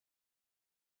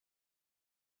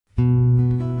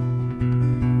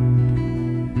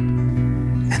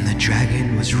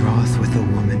was wroth with the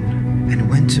woman, and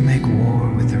went to make war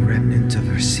with the remnant of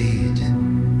her seed,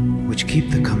 which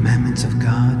keep the commandments of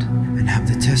God, and have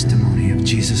the testimony of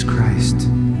Jesus Christ.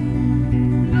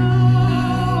 Glory,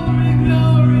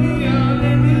 glory,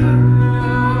 hallelujah.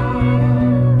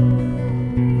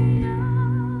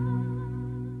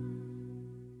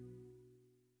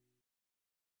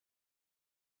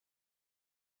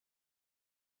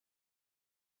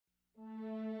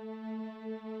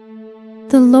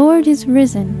 The Lord is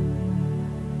risen.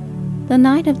 The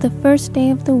night of the first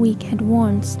day of the week had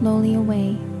worn slowly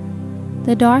away.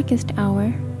 The darkest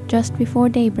hour, just before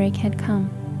daybreak, had come.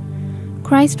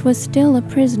 Christ was still a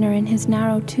prisoner in his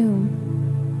narrow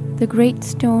tomb. The great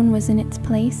stone was in its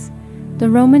place. The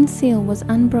Roman seal was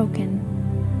unbroken.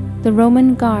 The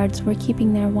Roman guards were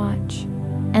keeping their watch,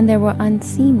 and there were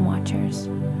unseen watchers.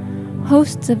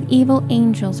 Hosts of evil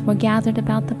angels were gathered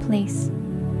about the place.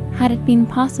 Had it been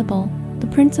possible, the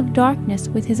Prince of Darkness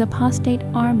with his apostate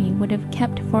army would have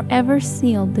kept forever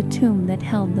sealed the tomb that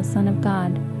held the Son of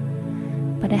God.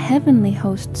 But a heavenly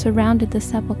host surrounded the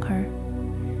sepulchre.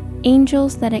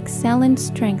 Angels that excel in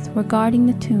strength were guarding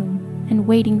the tomb and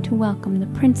waiting to welcome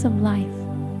the Prince of Life.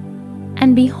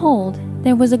 And behold,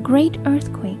 there was a great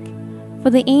earthquake, for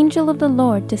the angel of the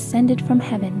Lord descended from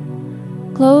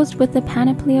heaven. Clothed with the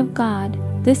panoply of God,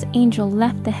 this angel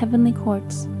left the heavenly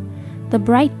courts. The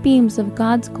bright beams of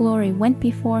God's glory went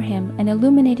before him and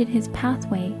illuminated his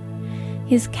pathway.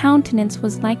 His countenance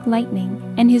was like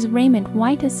lightning, and his raiment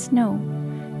white as snow,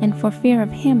 and for fear of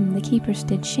him the keepers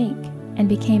did shake, and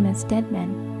became as dead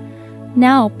men.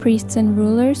 Now, priests and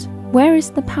rulers, where is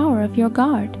the power of your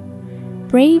guard?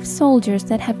 Brave soldiers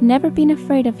that have never been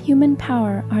afraid of human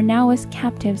power are now as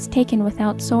captives taken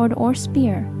without sword or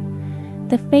spear.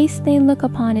 The face they look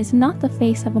upon is not the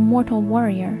face of a mortal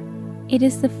warrior. It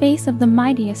is the face of the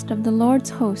mightiest of the Lord's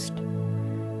host.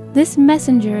 This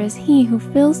messenger is he who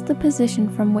fills the position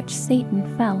from which Satan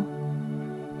fell.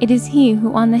 It is he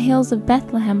who on the hills of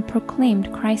Bethlehem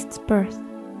proclaimed Christ's birth.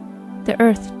 The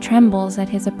earth trembles at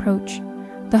his approach.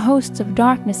 The hosts of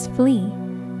darkness flee,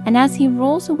 and as he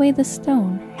rolls away the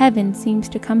stone, heaven seems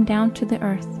to come down to the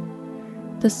earth.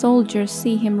 The soldiers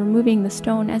see him removing the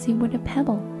stone as he would a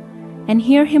pebble, and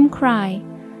hear him cry,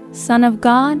 "Son of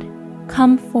God,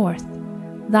 come forth.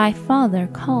 Thy Father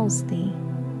calls thee."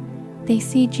 They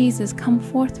see Jesus come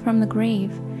forth from the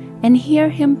grave and hear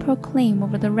him proclaim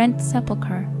over the rent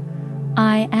sepulchre,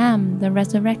 "I am the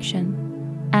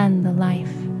resurrection and the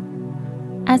life."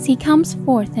 As he comes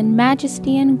forth in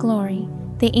majesty and glory,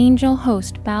 the angel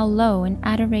host bow low in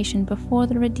adoration before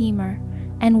the Redeemer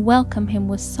and welcome him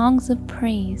with songs of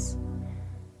praise.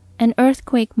 An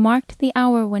earthquake marked the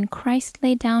hour when Christ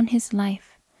laid down his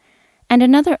life, and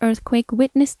another earthquake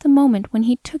witnessed the moment when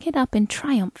he took it up in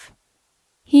triumph.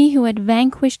 He who had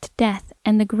vanquished death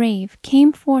and the grave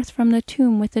came forth from the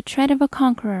tomb with the tread of a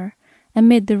conqueror,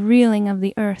 amid the reeling of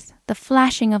the earth, the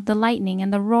flashing of the lightning,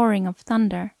 and the roaring of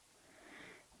thunder.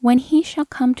 When he shall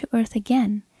come to earth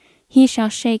again, he shall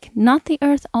shake not the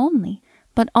earth only,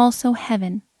 but also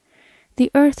heaven.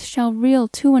 The earth shall reel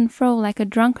to and fro like a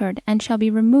drunkard, and shall be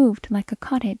removed like a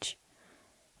cottage.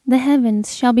 The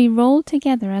heavens shall be rolled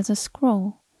together as a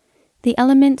scroll. The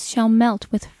elements shall melt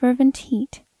with fervent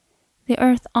heat. The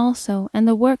earth also and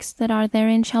the works that are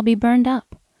therein shall be burned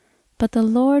up. But the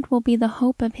Lord will be the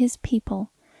hope of his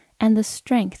people, and the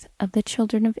strength of the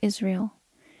children of Israel.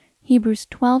 Hebrews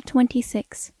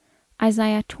 12:26,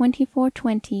 Isaiah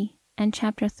 24:20, and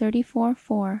chapter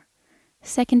 34:4,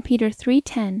 2 Peter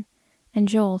 3:10, and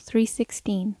Joel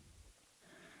 3:16.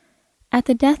 At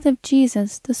the death of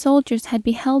Jesus, the soldiers had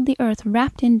beheld the earth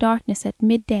wrapped in darkness at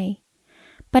midday.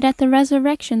 But at the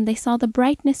resurrection they saw the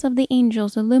brightness of the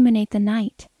angels illuminate the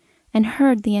night, and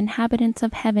heard the inhabitants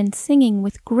of heaven singing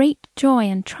with great joy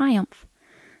and triumph,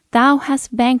 "Thou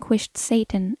hast vanquished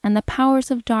Satan and the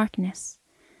powers of darkness.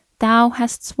 Thou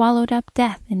hast swallowed up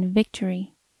death in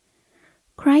victory."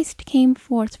 Christ came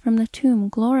forth from the tomb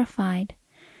glorified,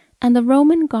 and the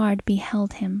Roman guard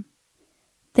beheld him.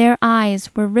 Their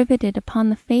eyes were riveted upon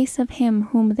the face of him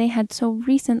whom they had so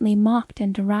recently mocked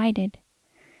and derided.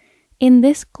 In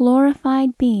this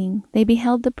glorified being they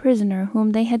beheld the prisoner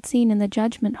whom they had seen in the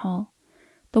judgment hall,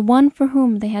 the one for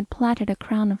whom they had plaited a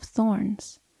crown of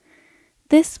thorns.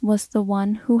 This was the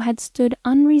one who had stood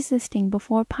unresisting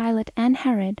before Pilate and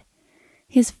Herod,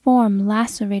 his form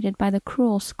lacerated by the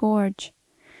cruel scourge.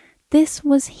 This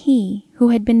was he who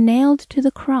had been nailed to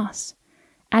the cross,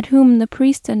 at whom the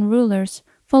priests and rulers,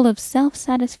 full of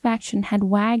self-satisfaction, had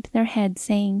wagged their heads,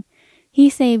 saying, "He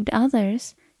saved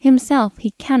others, himself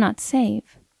he cannot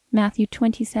save." Matthew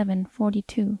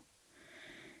 27:42.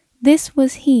 This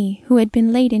was he who had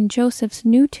been laid in Joseph's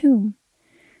new tomb.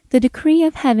 The decree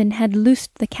of heaven had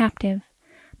loosed the captive.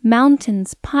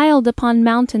 Mountains piled upon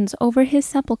mountains over his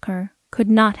sepulchre could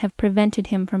not have prevented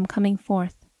him from coming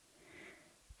forth.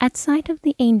 At sight of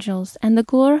the angels and the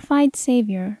glorified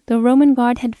Savior, the Roman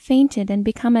guard had fainted and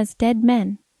become as dead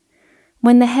men.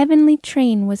 When the heavenly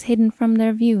train was hidden from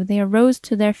their view, they arose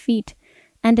to their feet,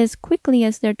 and as quickly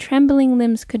as their trembling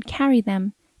limbs could carry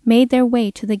them, made their way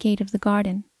to the gate of the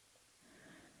garden.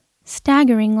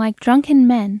 Staggering like drunken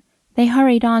men, they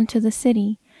hurried on to the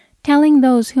city, telling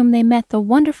those whom they met the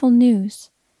wonderful news.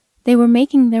 They were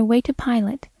making their way to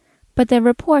Pilate, but their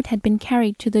report had been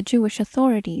carried to the Jewish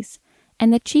authorities,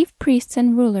 and the chief priests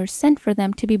and rulers sent for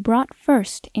them to be brought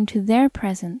first into their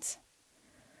presence.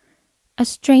 A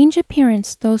strange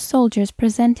appearance those soldiers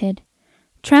presented.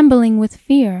 Trembling with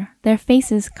fear, their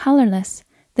faces colorless,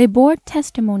 they bore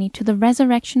testimony to the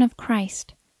resurrection of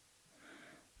Christ.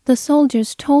 The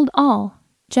soldiers told all,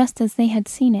 just as they had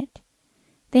seen it.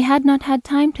 They had not had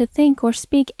time to think or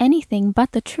speak anything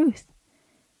but the truth.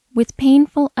 With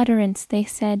painful utterance they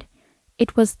said,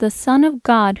 "It was the Son of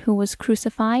God who was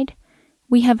crucified.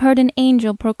 We have heard an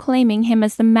angel proclaiming him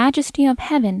as the majesty of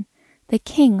heaven, the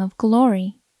King of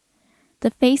glory."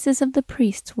 The faces of the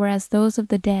priests were as those of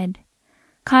the dead.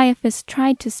 Caiaphas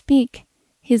tried to speak.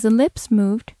 His lips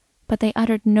moved, but they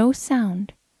uttered no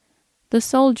sound. The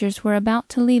soldiers were about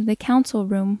to leave the council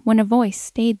room when a voice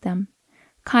stayed them.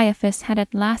 Caiaphas had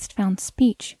at last found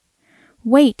speech.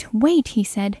 "Wait, wait," he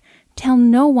said. "Tell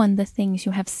no one the things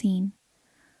you have seen."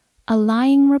 A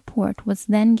lying report was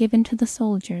then given to the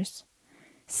soldiers.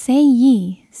 "Say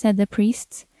ye," said the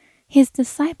priests, "his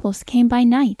disciples came by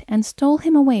night and stole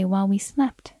him away while we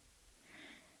slept."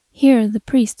 Here the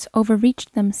priests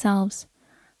overreached themselves.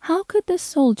 How could the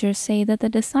soldiers say that the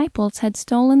disciples had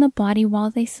stolen the body while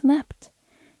they slept?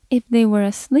 If they were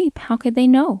asleep, how could they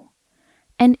know?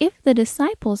 And if the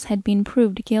disciples had been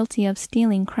proved guilty of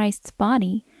stealing Christ's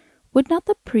body, would not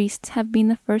the priests have been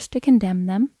the first to condemn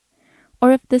them?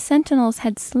 Or if the sentinels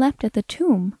had slept at the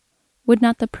tomb, would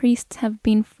not the priests have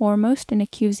been foremost in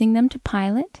accusing them to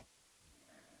Pilate?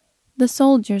 The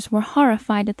soldiers were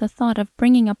horrified at the thought of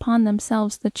bringing upon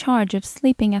themselves the charge of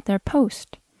sleeping at their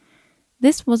post.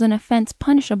 This was an offense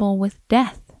punishable with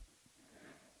death.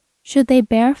 Should they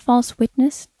bear false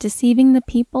witness, deceiving the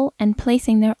people and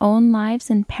placing their own lives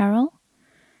in peril?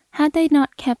 Had they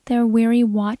not kept their weary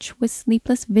watch with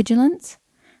sleepless vigilance?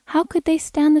 How could they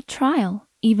stand the trial,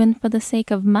 even for the sake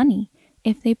of money,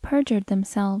 if they perjured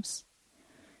themselves?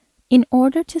 In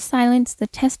order to silence the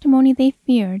testimony they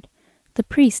feared, the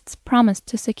priests promised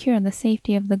to secure the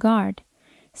safety of the guard,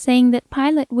 saying that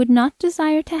Pilate would not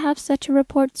desire to have such a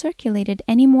report circulated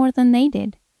any more than they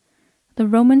did. The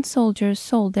Roman soldiers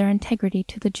sold their integrity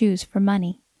to the Jews for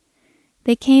money.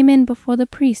 They came in before the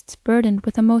priests burdened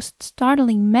with a most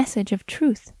startling message of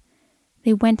truth.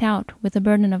 They went out with a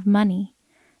burden of money,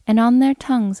 and on their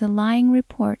tongues a lying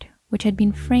report which had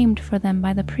been framed for them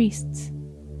by the priests.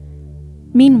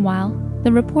 Meanwhile,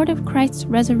 the report of Christ's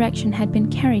resurrection had been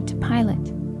carried to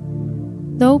Pilate.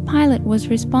 Though Pilate was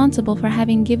responsible for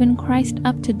having given Christ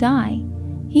up to die,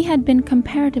 he had been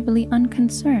comparatively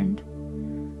unconcerned.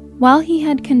 While he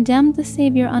had condemned the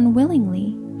Savior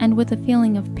unwillingly and with a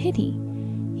feeling of pity,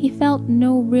 he felt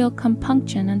no real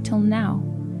compunction until now.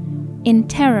 In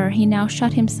terror, he now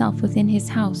shut himself within his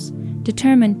house,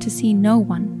 determined to see no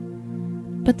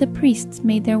one. But the priests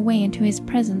made their way into his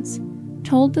presence,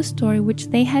 told the story which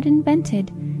they had invented,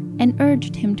 and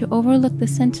urged him to overlook the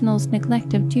sentinel's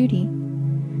neglect of duty.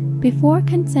 Before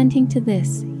consenting to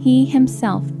this, he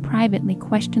himself privately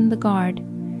questioned the guard.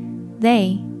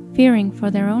 They, fearing for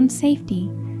their own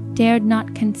safety, dared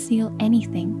not conceal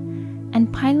anything,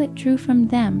 and Pilate drew from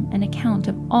them an account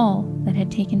of all that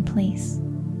had taken place.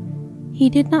 He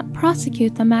did not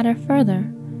prosecute the matter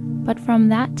further, but from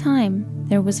that time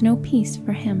there was no peace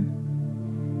for him.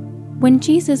 When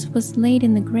Jesus was laid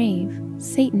in the grave,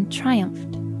 Satan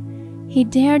triumphed. He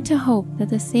dared to hope that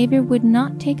the Savior would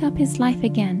not take up his life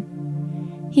again.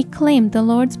 He claimed the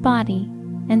Lord's body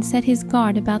and set his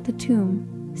guard about the tomb,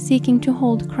 seeking to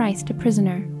hold Christ a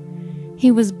prisoner.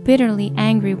 He was bitterly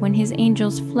angry when his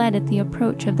angels fled at the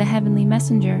approach of the heavenly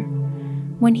messenger.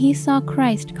 When he saw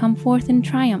Christ come forth in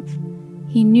triumph,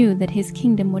 he knew that his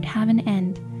kingdom would have an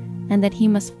end and that he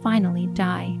must finally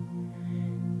die.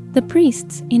 The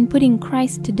priests, in putting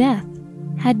Christ to death,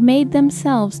 had made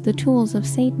themselves the tools of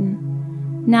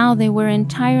Satan. Now they were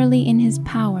entirely in his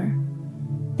power.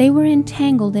 They were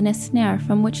entangled in a snare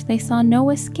from which they saw no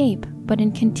escape but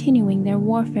in continuing their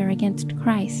warfare against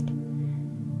Christ.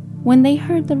 When they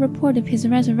heard the report of his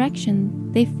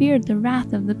resurrection, they feared the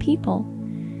wrath of the people.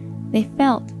 they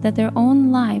felt that their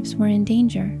own lives were in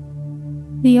danger.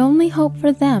 The only hope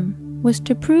for them was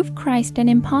to prove Christ an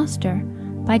impostor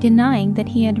by denying that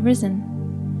he had risen.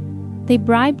 They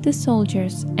bribed the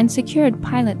soldiers and secured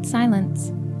Pilate's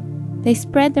silence. They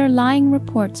spread their lying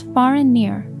reports far and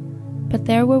near, but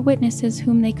there were witnesses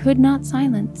whom they could not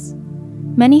silence.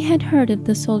 Many had heard of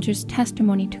the soldiers'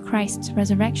 testimony to Christ's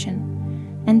resurrection,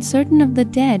 and certain of the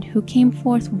dead who came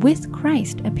forth with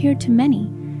Christ appeared to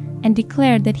many and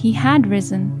declared that he had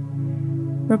risen.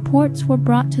 Reports were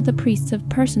brought to the priests of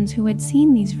persons who had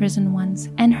seen these risen ones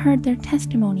and heard their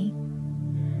testimony.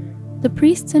 The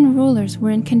priests and rulers were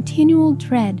in continual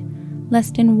dread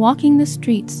lest in walking the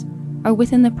streets or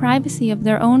within the privacy of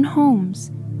their own homes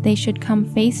they should come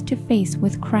face to face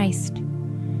with Christ.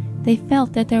 They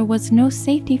felt that there was no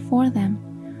safety for them.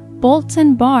 Bolts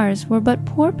and bars were but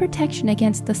poor protection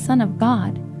against the Son of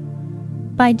God.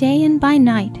 By day and by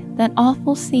night, that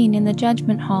awful scene in the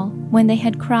judgment hall when they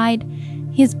had cried,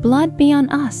 "His blood be on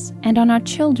us and on our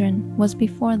children," was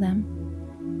before them.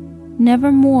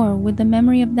 Never more would the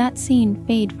memory of that scene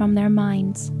fade from their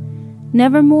minds.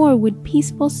 Never more would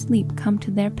peaceful sleep come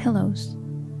to their pillows.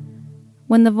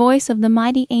 When the voice of the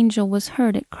mighty angel was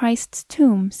heard at Christ's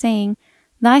tomb, saying,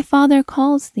 "Thy Father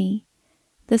calls thee,"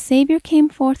 the Savior came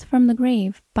forth from the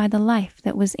grave by the life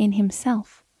that was in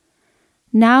himself.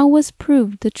 Now was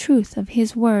proved the truth of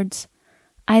his words,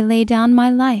 "I lay down my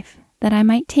life, that I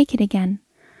might take it again.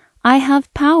 I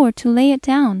have power to lay it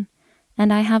down,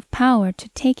 and I have power to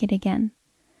take it again."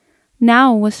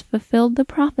 Now was fulfilled the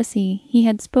prophecy he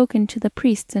had spoken to the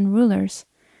priests and rulers,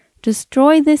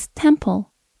 "Destroy this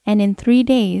temple, and in 3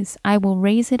 days I will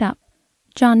raise it up."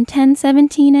 John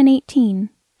 10:17 and 18,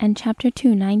 and chapter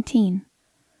 2:19.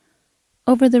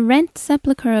 Over the rent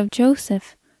sepulchre of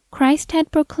Joseph, Christ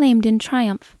had proclaimed in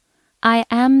triumph, "I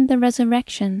am the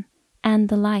resurrection and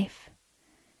the life."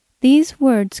 These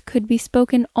words could be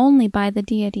spoken only by the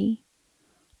deity.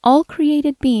 All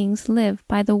created beings live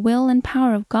by the will and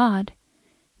power of God.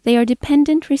 They are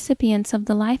dependent recipients of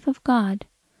the life of God.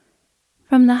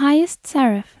 From the highest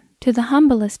seraph to the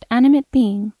humblest animate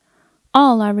being,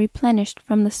 all are replenished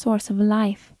from the source of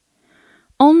life.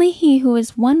 Only he who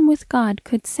is one with God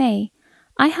could say,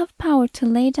 "I have power to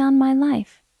lay down my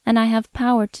life, and I have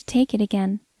power to take it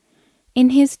again."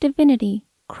 In his divinity,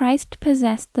 Christ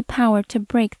possessed the power to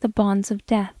break the bonds of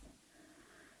death.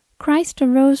 Christ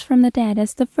arose from the dead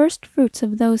as the first fruits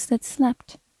of those that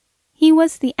slept. He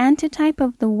was the antitype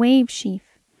of the wave sheaf,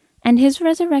 and his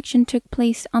resurrection took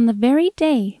place on the very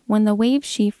day when the wave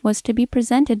sheaf was to be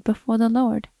presented before the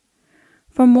Lord.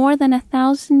 For more than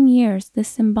 1,000 years this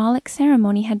symbolic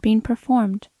ceremony had been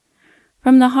performed.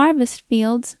 From the harvest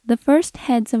fields the first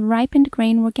heads of ripened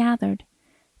grain were gathered,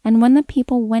 and when the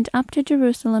people went up to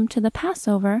Jerusalem to the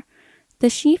Passover, the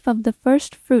sheaf of the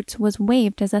first fruits was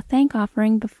waved as a thank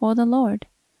offering before the Lord.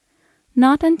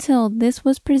 Not until this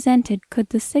was presented could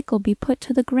the sickle be put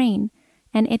to the grain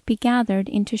and it be gathered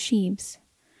into sheaves.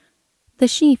 The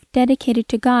sheaf dedicated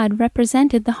to God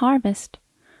represented the harvest.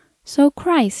 So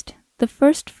Christ, the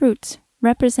first fruits,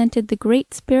 represented the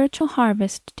great spiritual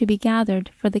harvest to be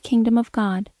gathered for the kingdom of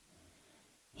God.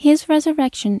 His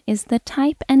resurrection is the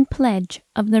type and pledge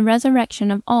of the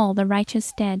resurrection of all the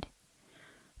righteous dead.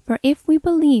 For if we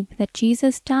believe that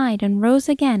Jesus died and rose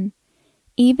again,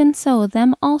 even so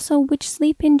them also which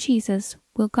sleep in Jesus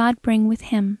will God bring with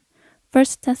him.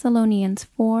 1 Thessalonians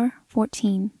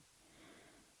 4:14.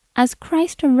 As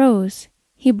Christ arose,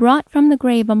 he brought from the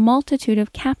grave a multitude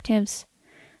of captives.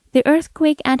 The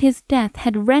earthquake at his death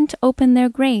had rent open their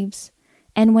graves,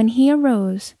 and when he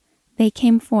arose, they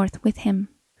came forth with him.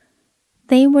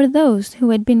 They were those who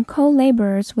had been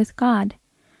co-laborers with God,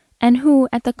 and who,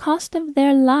 at the cost of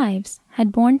their lives,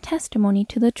 had borne testimony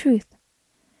to the truth.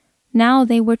 Now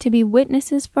they were to be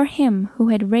witnesses for him who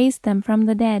had raised them from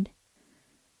the dead.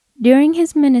 During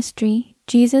his ministry,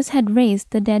 Jesus had raised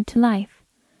the dead to life.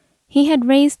 He had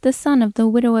raised the son of the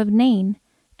widow of Nain,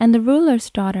 and the ruler's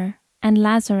daughter, and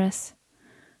Lazarus.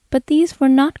 But these were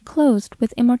not clothed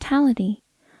with immortality.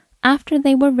 After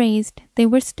they were raised, they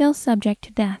were still subject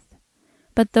to death.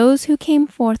 But those who came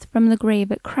forth from the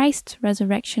grave at Christ's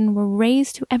resurrection were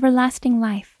raised to everlasting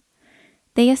life.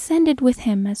 They ascended with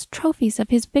him as trophies of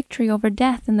his victory over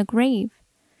death and the grave.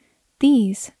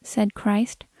 "These," said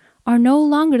Christ, "are no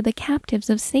longer the captives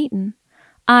of Satan.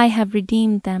 I have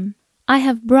redeemed them. I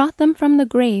have brought them from the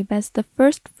grave as the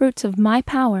first fruits of my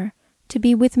power, to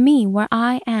be with me where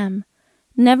I am,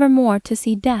 never more to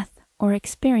see death or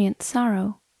experience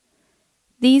sorrow."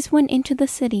 These went into the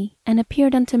city and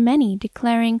appeared unto many,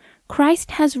 declaring,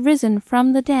 "Christ has risen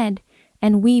from the dead,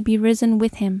 and we be risen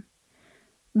with him."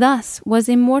 Thus was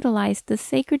immortalized the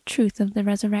sacred truth of the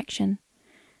resurrection.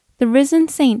 The risen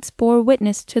saints bore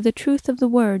witness to the truth of the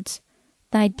words,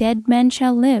 "Thy dead men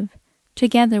shall live,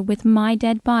 together with my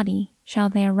dead body shall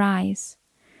they arise."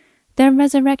 Their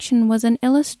resurrection was an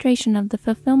illustration of the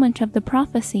fulfillment of the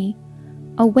prophecy,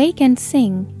 "Awake and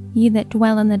sing, ye that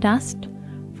dwell in the dust,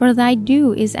 for thy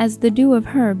dew is as the dew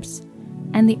of herbs,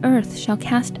 and the earth shall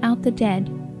cast out the dead."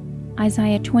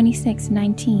 Isaiah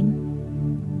 26:19.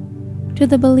 To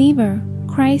the believer,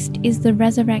 Christ is the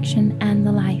resurrection and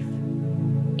the life.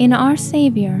 In our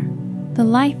Savior, the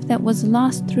life that was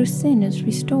lost through sin is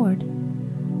restored,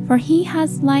 for he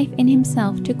has life in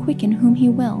himself to quicken whom he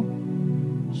will.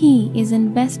 He is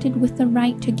invested with the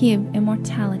right to give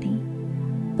immortality.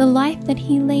 The life that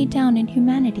he laid down in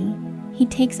humanity, he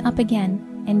takes up again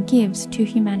and gives to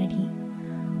humanity.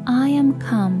 "I am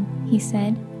come," he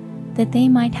said, "that they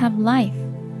might have life,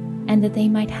 and that they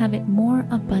might have it more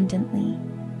abundantly.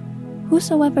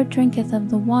 Whosoever drinketh of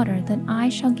the water that I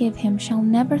shall give him shall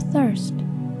never thirst,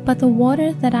 but the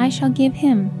water that I shall give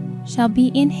him shall be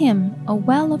in him a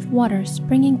well of water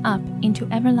springing up into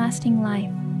everlasting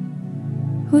life.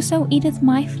 Whoso eateth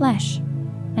my flesh,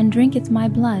 and drinketh my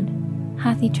blood,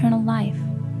 hath eternal life,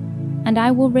 and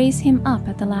I will raise him up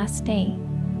at the last day."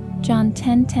 John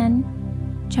 10:10,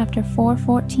 chapter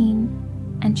 4:14,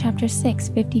 and chapter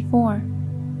 6:54.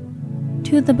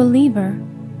 To the believer,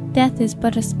 death is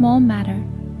but a small matter.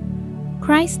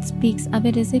 Christ speaks of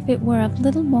it as if it were of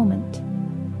little moment.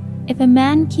 "If a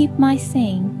man keep my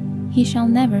saying, he shall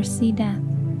never see death.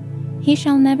 He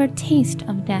shall never taste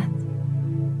of death."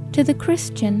 To the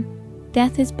Christian,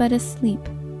 death is but a sleep,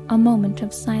 a moment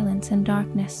of silence and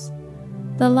darkness.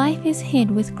 The life is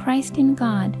hid with Christ in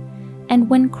God, and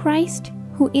when Christ,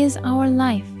 who is our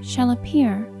life, shall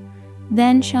appear,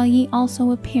 then shall ye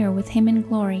also appear with him in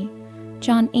glory.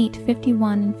 John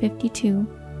 8:51 and 52,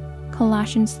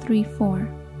 Colossians 3:4.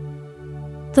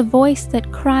 The voice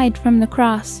that cried from the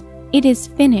cross, "It is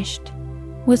finished,"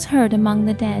 was heard among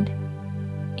the dead.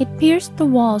 It pierced the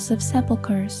walls of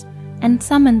sepulchres and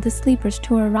summoned the sleepers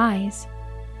to arise.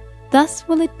 Thus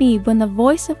will it be when the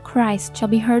voice of Christ shall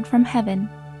be heard from heaven.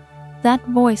 That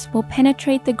voice will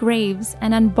penetrate the graves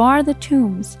and unbar the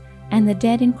tombs, and the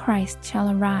dead in Christ shall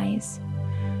arise.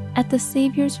 At the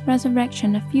Savior's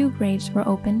resurrection a few graves were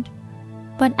opened,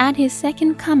 but at his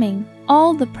second coming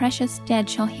all the precious dead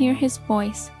shall hear his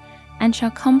voice, and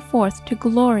shall come forth to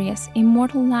glorious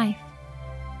immortal life.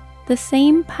 The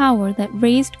same power that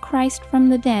raised Christ from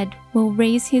the dead will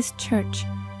raise his church,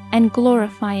 and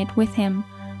glorify it with him,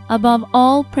 above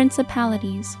all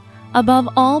principalities, above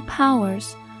all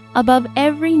powers, above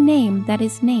every name that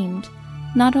is named,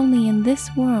 not only in this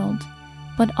world,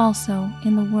 but also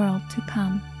in the world to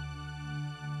come.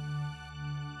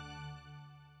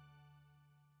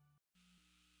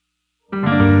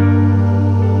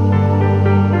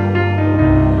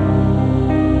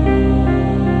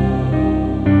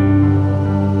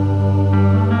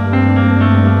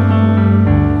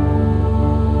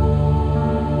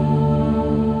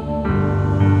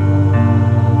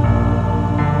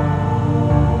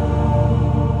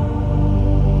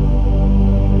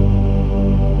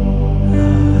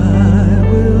 I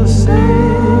will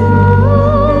sing.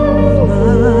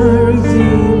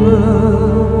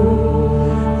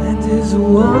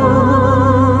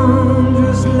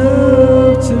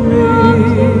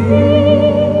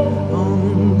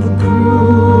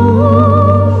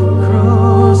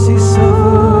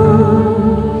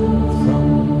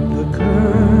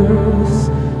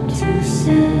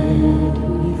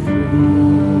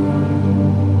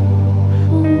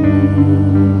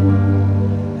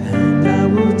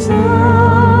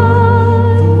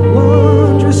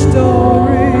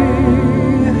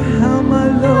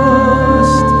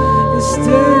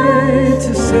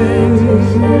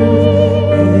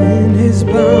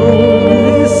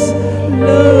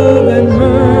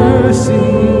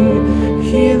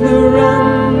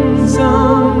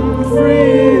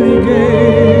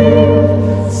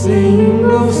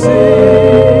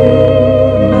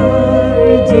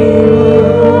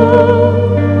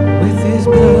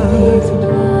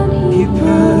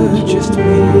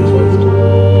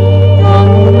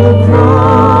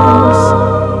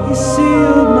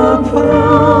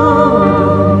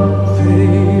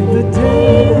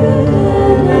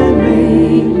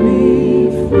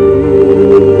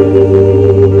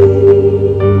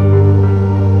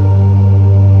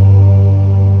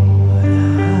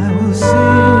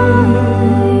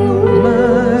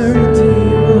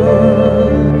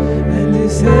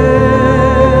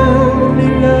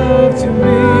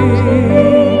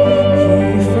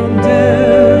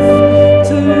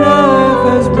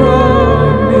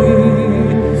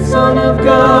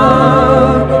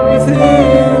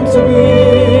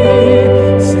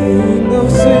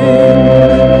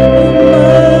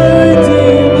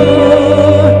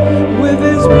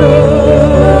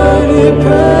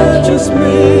 purchased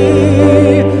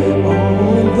me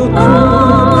on the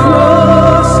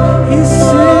cross. He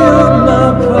sealed my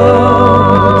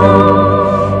pardon,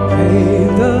 paid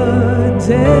the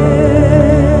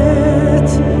debt,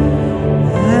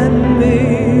 and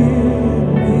made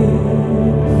me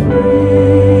free.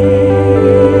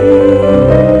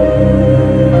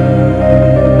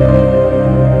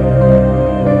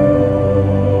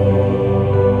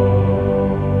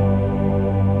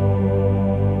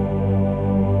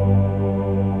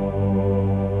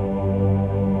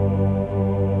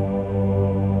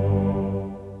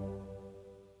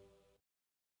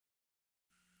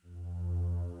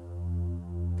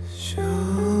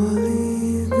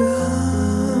 Surely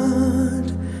God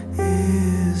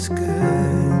is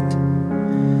good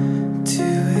to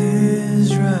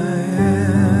Israel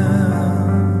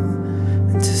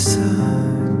and to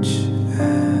such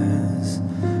as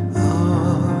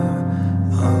are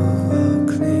of a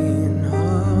clean heart.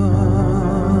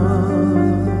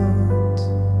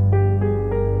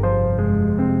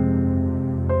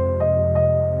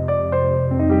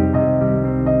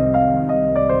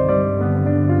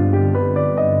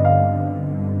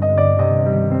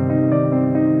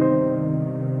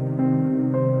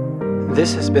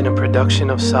 This has been a production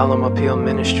of Solemn Appeal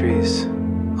Ministries.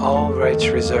 All rights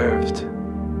reserved.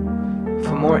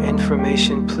 For more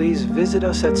information, please visit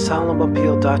us at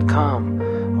solemnappeal.com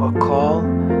or call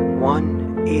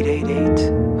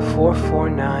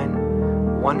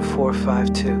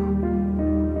 1-888-449-1452.